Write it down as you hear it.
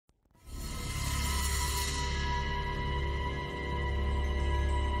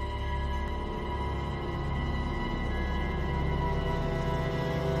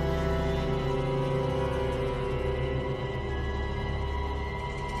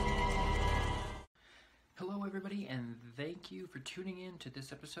everybody, and thank you for tuning in to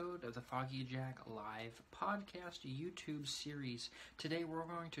this episode of the Foggy Jack Live podcast YouTube series. Today we're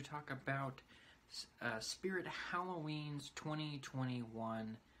going to talk about Spirit Halloween's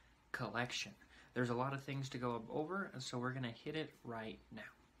 2021 collection. There's a lot of things to go over, so we're going to hit it right now.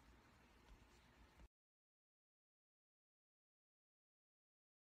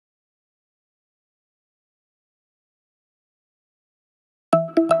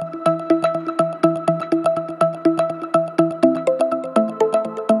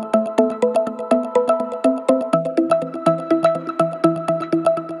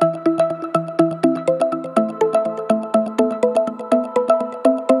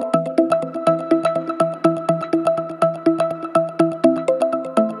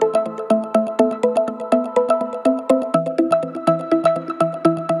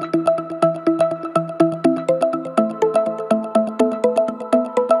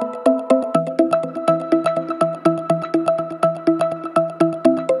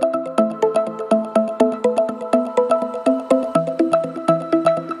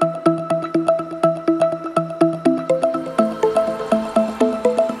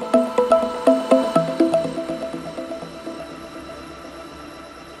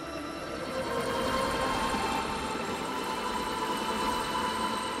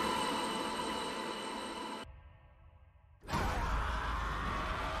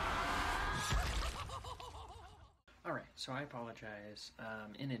 So I apologize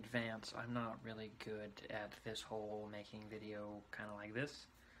in advance. I'm not really good at this whole making video kind of like this.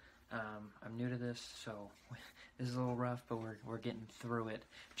 I'm new to this, so this is a little rough, but we're getting through it,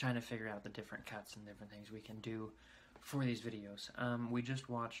 trying to figure out the different cuts and different things we can do for these videos. We just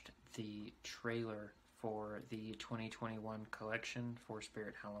watched the trailer for the 2021 collection for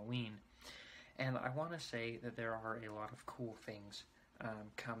Spirit Halloween, and I want to say that there are a lot of cool things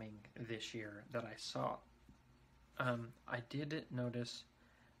coming this year that I saw. I did notice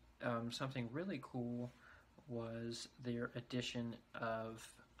something really cool was their addition of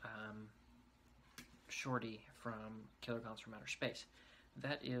Shorty from Killer Clowns from Outer Space.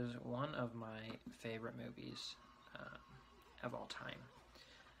 That is one of my favorite movies of all time.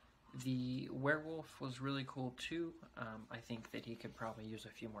 The werewolf was really cool too. I think that he could probably use a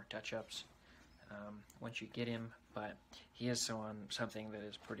few more touch-ups once you get him, but he is something that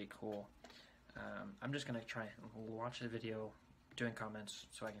is pretty cool. I'm just going to try and watch the video, doing comments,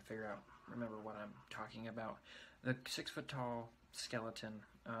 so I can remember what I'm talking about. The 6-foot-tall skeleton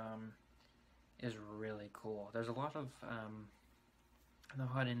is really cool. There's a lot of, in the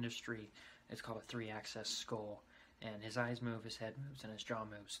HUD industry, it's called a 3-axis skull, and his eyes move, his head moves, and his jaw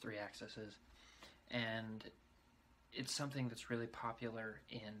moves 3 axes. And it's something that's really popular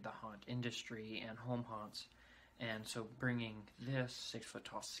in the haunt industry and home haunts, and so bringing this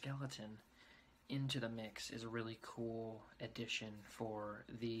 6-foot-tall skeleton into the mix is a really cool addition for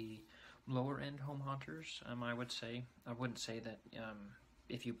the lower end home haunters. I would say. I wouldn't say that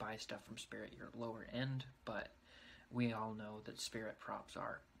if you buy stuff from Spirit you're lower end, but we all know that Spirit props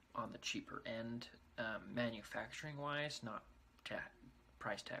are on the cheaper end, manufacturing wise, not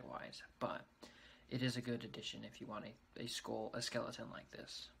price tag wise, but it is a good addition if you want a skeleton like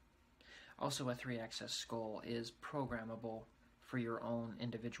this. Also, a 3-axis skull is programmable for your own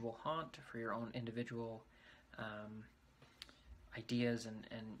individual haunt, for your own individual ideas, and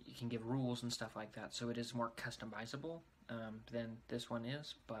you can give rules and stuff like that. So it is more customizable than this one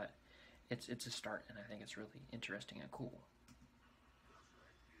is, but it's a start, and I think it's really interesting and cool.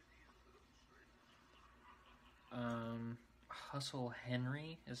 Hustle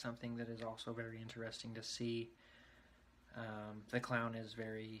Henry is something that is also very interesting to see. The clown is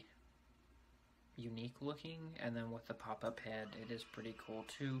very unique looking, and then with the pop-up head it is pretty cool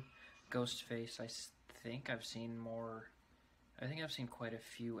too. Ghostface, I think I've seen quite a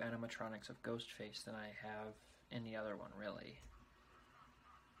few animatronics of Ghostface than I have any other one really.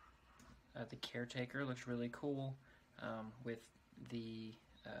 The Caretaker looks really cool, with the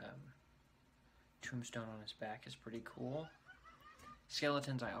tombstone on his back is pretty cool.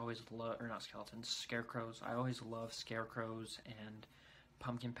 Skeletons I always love, or not skeletons, scarecrows. I always love scarecrows, and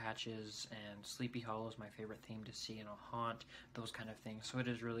pumpkin patches and Sleepy Hollow is my favorite theme to see in a haunt, those kind of things. So it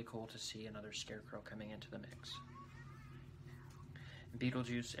is really cool to see another scarecrow coming into the mix.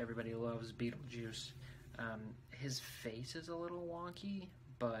 Beetlejuice, everybody loves Beetlejuice. His face is a little wonky,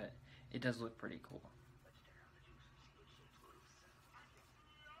 but it does look pretty cool.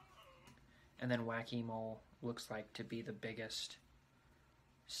 And then Wacky Mole looks like to be the biggest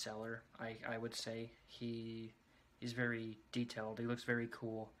seller, I would say. He's very detailed. He looks very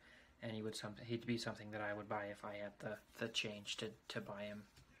cool, and he'd be something that I would buy if I had the change to buy him.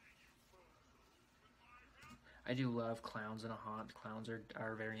 I do love clowns in a haunt. Clowns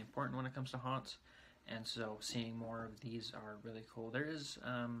are very important when it comes to haunts, and so seeing more of these are really cool. There is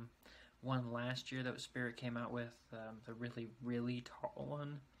one last year that Spirit came out with, the really, really tall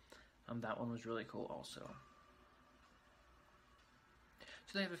one. That one was really cool also.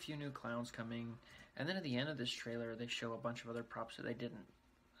 So they have a few new clowns coming, and then at the end of this trailer, they show a bunch of other props that they didn't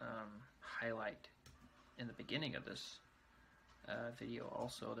highlight in the beginning of this video.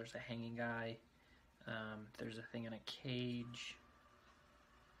 Also, there's a hanging guy. There's a thing in a cage.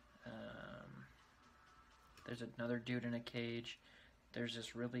 There's another dude in a cage. There's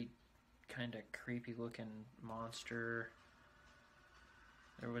this really kind of creepy looking monster.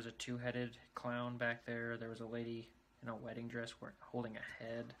 There was a two-headed clown back there. There was a lady in a wedding dress holding a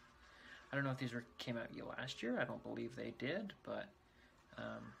head. I don't know if these came out last year. I don't believe they did, but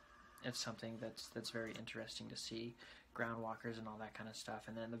it's something that's very interesting to see. Groundwalkers and all that kind of stuff.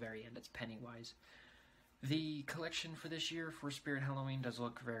 And then at the very end, it's Pennywise. The collection for this year for Spirit Halloween does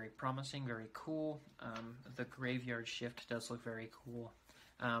look very promising, very cool. The Graveyard Shift does look very cool.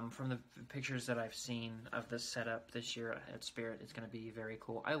 From the pictures that I've seen of the setup this year at Spirit, it's going to be very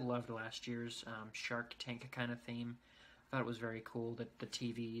cool. I loved last year's Shark Tank kind of theme. I thought it was very cool. The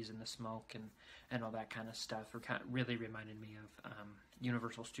TVs and the smoke and all that kind of stuff really reminded me of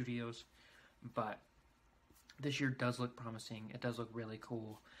Universal Studios. But this year does look promising. It does look really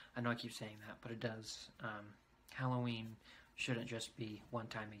cool. I know I keep saying that, but it does. Halloween shouldn't just be one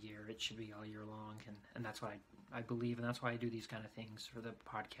time a year. It should be all year long, and that's what I believe, and that's why I do these kind of things for the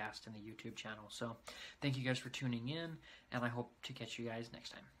podcast and the YouTube channel. So thank you guys for tuning in, and I hope to catch you guys next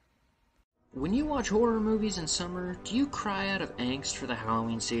time. When you watch horror movies in summer, do you cry out of angst for the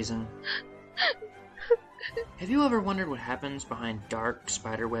Halloween season? Have you ever wondered what happens behind dark,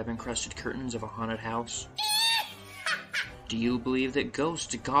 spiderweb-encrusted curtains of a haunted house? Do you believe that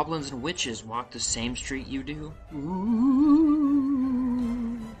ghosts, goblins, and witches walk the same street you do? Ooh.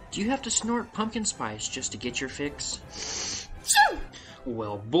 Do you have to snort pumpkin spice just to get your fix?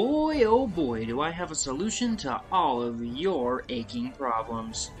 Well, boy, oh boy, do I have a solution to all of your aching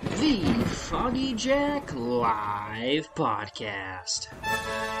problems. The Foggy Jack Live Podcast,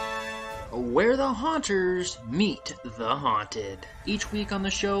 where the haunters meet the haunted. Each week on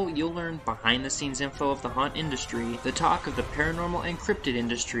the show, you'll learn behind-the-scenes info of the haunt industry, the talk of the paranormal and cryptid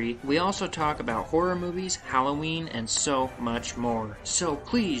industry. We also talk about horror movies, Halloween, and so much more. So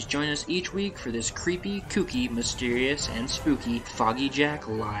please join us each week for this creepy, kooky, mysterious, and spooky Foggy Jack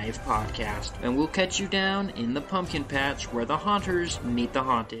Live Podcast. And we'll catch you down in the pumpkin patch where the haunters meet the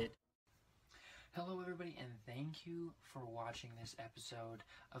haunted. Hello everybody, and thank you for watching this episode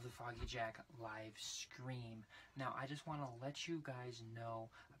of the Foggy Jack live stream. Now, I just want to let you guys know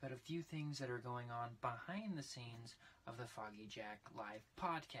about a few things that are going on behind the scenes of the Foggy Jack live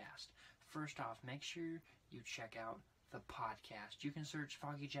podcast. First off, make sure you check out the podcast. You can search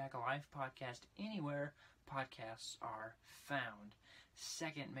Foggy Jack live podcast anywhere podcasts are found.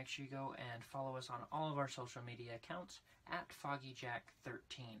 Second, make sure you go and follow us on all of our social media accounts at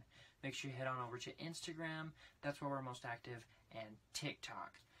FoggyJack13. Make sure you head on over to Instagram. That's where we're most active, and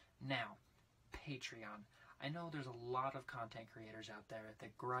TikTok. Now, Patreon. I know there's a lot of content creators out there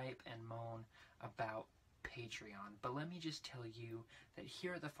that gripe and moan about Patreon, but let me just tell you that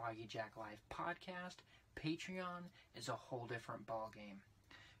here at the Foggy Jack Live podcast, Patreon is a whole different ballgame.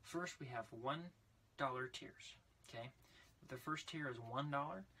 First, we have $1 tiers, okay? The first tier is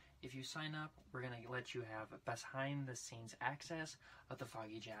 $1. If you sign up, we're going to let you have behind-the-scenes access of the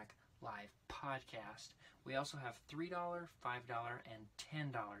Foggy Jack Live podcast. We also have $3, $5,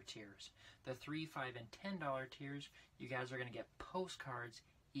 and $10 tiers. The $3, $5, and $10 tiers, you guys are going to get postcards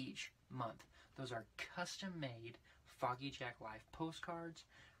each month. Those are custom-made Foggy Jack Live postcards,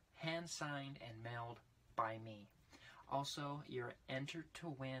 hand-signed and mailed by me. Also, you're entered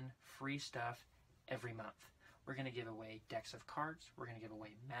to win free stuff every month. We're going to give away decks of cards. We're going to give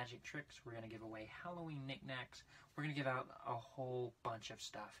away magic tricks. We're going to give away Halloween knickknacks. We're going to give out a whole bunch of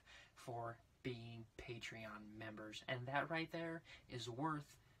stuff for being Patreon members. And that right there is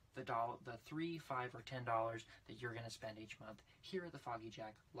worth the $3, $5, or $10 that you're going to spend each month here at the Foggy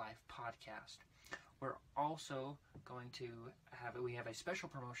Jack Live podcast. We're also going to we have a special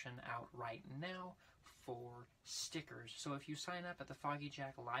promotion out right now for stickers. So if you sign up at the Foggy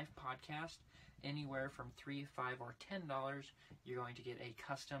Jack Live podcast, anywhere from $3, $5, or $10, you're going to get a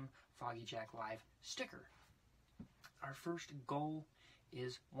custom Foggy Jack Live sticker. Our first goal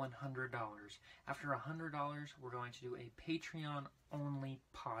is $100. After $100, we're going to do a Patreon-only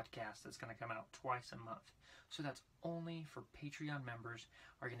podcast that's going to come out twice a month. So that's only for Patreon members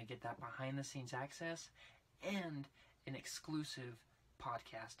are going to get that behind-the-scenes access and an exclusive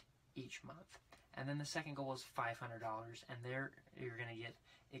podcast each month. And then the second goal is $500, and there you're going to get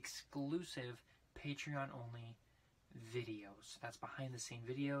exclusive Patreon-only videos. That's behind-the-scene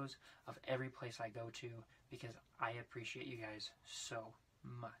videos of every place I go to, because I appreciate you guys so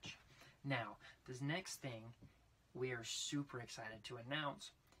much. Now, this next thing we are super excited to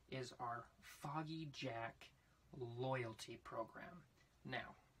announce is our Foggy Jack loyalty program.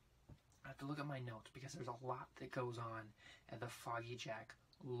 Now, I have to look at my notes because there's a lot that goes on at the Foggy Jack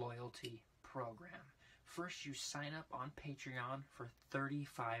loyalty program. First, you sign up on Patreon for $35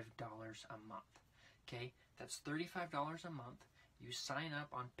 a month. Okay, that's $35 a month. You sign up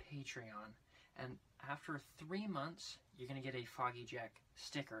on Patreon, and after 3 months, you're going to get a Foggy Jack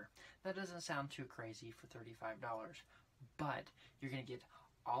sticker. That doesn't sound too crazy for $35, but you're going to get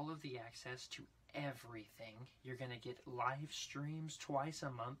all of the access to everything. You're going to get live streams twice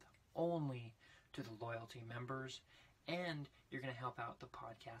a month only to the loyalty members, and you're going to help out the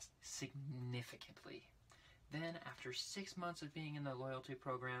podcast significantly. Then, after 6 months of being in the loyalty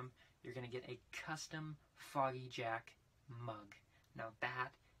program, you're going to get a custom Foggy Jack mug. Now that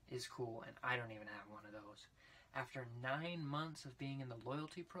is cool, and I don't even have one of those. After 9 months of being in the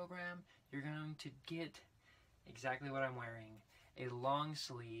loyalty program, you're going to get exactly what I'm wearing, a long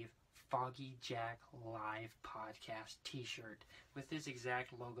sleeve Foggy Jack Live Podcast t-shirt with this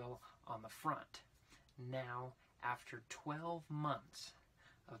exact logo on the front. Now, after 12 months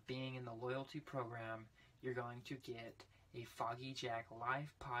of being in the loyalty program, you're going to get a Foggy Jack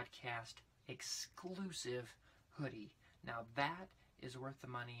Live Podcast exclusive hoodie. Now that is worth the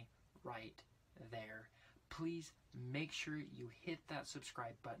money right there. Please make sure you hit that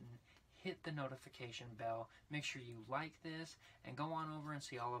subscribe button, hit the notification bell, make sure you like this, and go on over and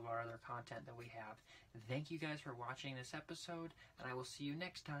see all of our other content that we have. Thank you guys for watching this episode, and I will see you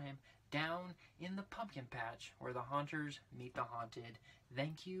next time down in the pumpkin patch where the haunters meet the haunted.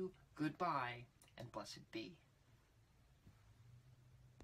 Thank you, goodbye, and blessed be.